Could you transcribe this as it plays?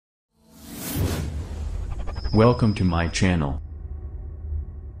Welcome to my channel.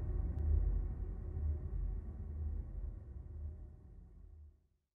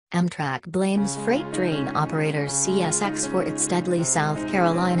 Amtrak blames freight train operator CSX for its deadly South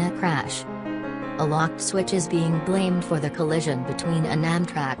Carolina crash. A locked switch is being blamed for the collision between an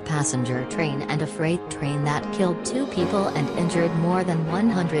Amtrak passenger train and a freight train that killed 2 people and injured more than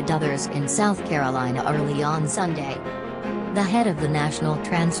 100 others in South Carolina early on Sunday. The head of the National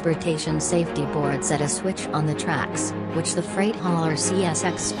Transportation Safety Board said a switch on the tracks, which the freight hauler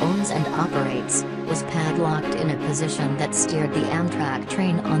CSX owns and operates, was padlocked in a position that steered the Amtrak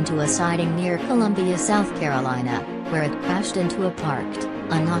train onto a siding near Columbia, South Carolina, where it crashed into a parked,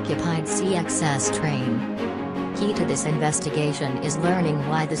 unoccupied CXS train. Key to this investigation is learning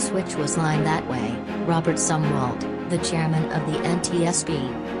why the switch was lined that way, Robert Sumwalt, the chairman of the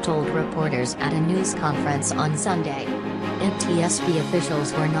NTSB, told reporters at a news conference on Sunday. NTSB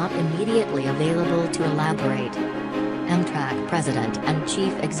officials were not immediately available to elaborate. Amtrak President and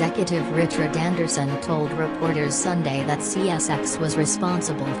Chief Executive Richard Anderson told reporters Sunday that CSX was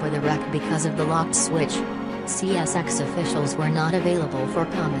responsible for the wreck because of the locked switch. CSX officials were not available for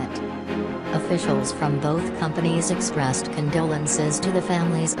comment. Officials from both companies expressed condolences to the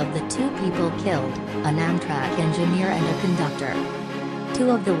families of the 2 people killed, an Amtrak engineer and a conductor. 2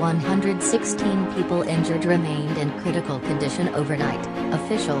 of the 116 people injured remained in critical condition overnight,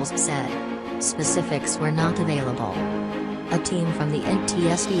 officials said. Specifics were not available. A team from the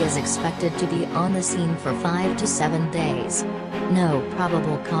NTSB is expected to be on the scene for 5 to 7 days. No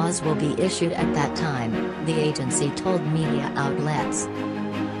probable cause will be issued at that time, the agency told media outlets.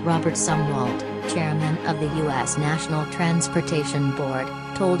 Robert Sumwalt, chairman of the U.S. National Transportation Board,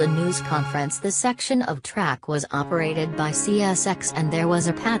 told a news conference the section of track was operated by CSX and there was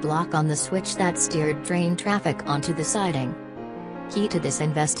a padlock on the switch that steered train traffic onto the siding. Key to this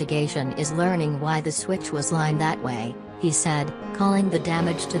investigation is learning why the switch was lined that way, he said, calling the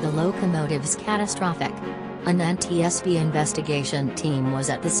damage to the locomotives catastrophic. An NTSB investigation team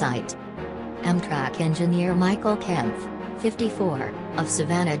was at the site. Amtrak engineer Michael Kempf, 54, of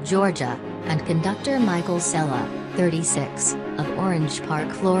Savannah, Georgia, and conductor Michael Sella, 36, of Orange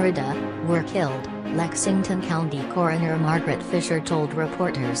Park, Florida, were killed, Lexington County Coroner Margaret Fisher told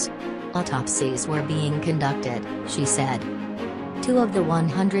reporters. Autopsies were being conducted, she said. 2 of the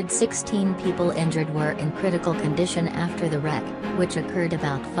 116 people injured were in critical condition after the wreck, which occurred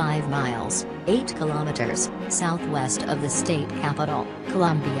about 5 miles, 8 kilometers, southwest of the state capital,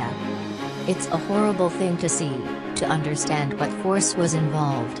 Columbia. It's a horrible thing to see, to understand what force was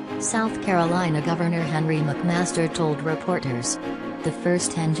involved, South Carolina Governor Henry McMaster told reporters. The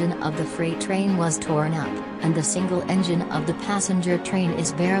first engine of the freight train was torn up, and the single engine of the passenger train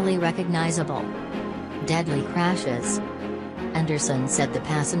is barely recognizable. Deadly crashes. Anderson said the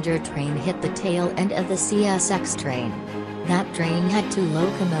passenger train hit the tail end of the CSX train. That train had 2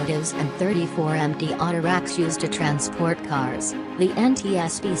 locomotives and 34 empty auto racks used to transport cars, the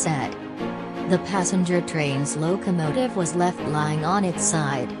NTSB said. The passenger train's locomotive was left lying on its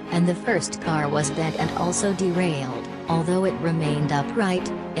side, and the first car was bent and also derailed, although it remained upright,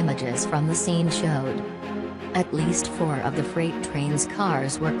 images from the scene showed. At least 4 of the freight train's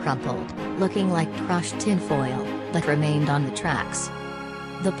cars were crumpled, looking like crushed tinfoil, but remained on the tracks.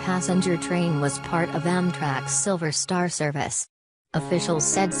 The passenger train was part of Amtrak's Silver Star service. Officials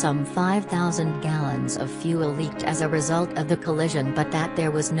said some 5,000 gallons of fuel leaked as a result of the collision but that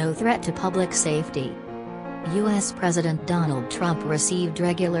there was no threat to public safety. U.S. President Donald Trump received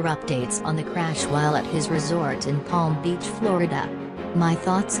regular updates on the crash while at his resort in Palm Beach, Florida. My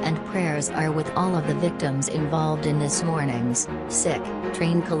thoughts and prayers are with all of the victims involved in this morning's sick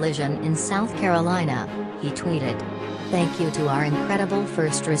train collision in South Carolina, he tweeted. Thank you to our incredible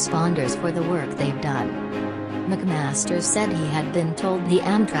first responders for the work they've done. McMaster said he had been told the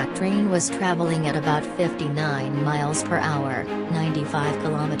Amtrak train was traveling at about 59 miles per hour, 95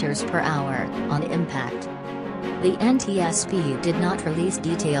 kilometers per hour, on impact. The NTSB did not release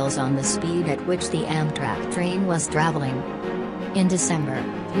details on the speed at which the Amtrak train was traveling. In December,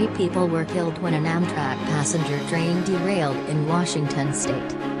 3 people were killed when an Amtrak passenger train derailed in Washington state.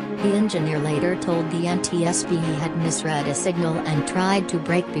 The engineer later told the NTSB he had misread a signal and tried to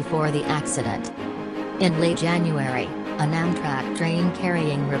brake before the accident. In late January, an Amtrak train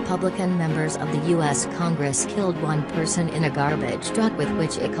carrying Republican members of the U.S. Congress killed 1 person in a garbage truck with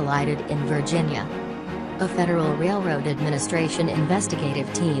which it collided in Virginia. A Federal Railroad Administration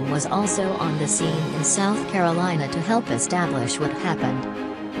investigative team was also on the scene in South Carolina to help establish what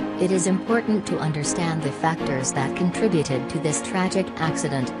happened. It is important to understand the factors that contributed to this tragic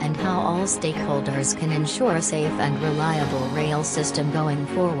accident and how all stakeholders can ensure a safe and reliable rail system going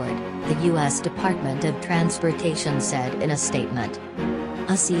forward, the U.S. Department of Transportation said in a statement.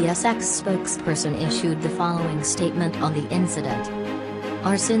 A CSX spokesperson issued the following statement on the incident.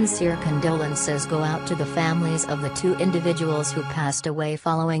 Our sincere condolences go out to the families of the two individuals who passed away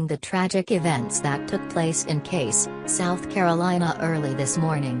following the tragic events that took place in Case, South Carolina early this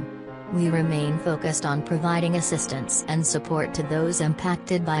morning. We remain focused on providing assistance and support to those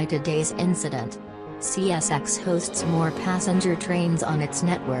impacted by today's incident. CSX hosts more passenger trains on its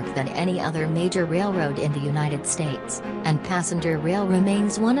network than any other major railroad in the United States, and passenger rail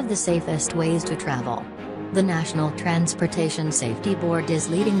remains one of the safest ways to travel. The National Transportation Safety Board is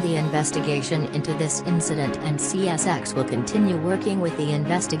leading the investigation into this incident, and CSX will continue working with the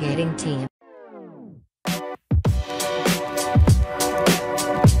investigating team.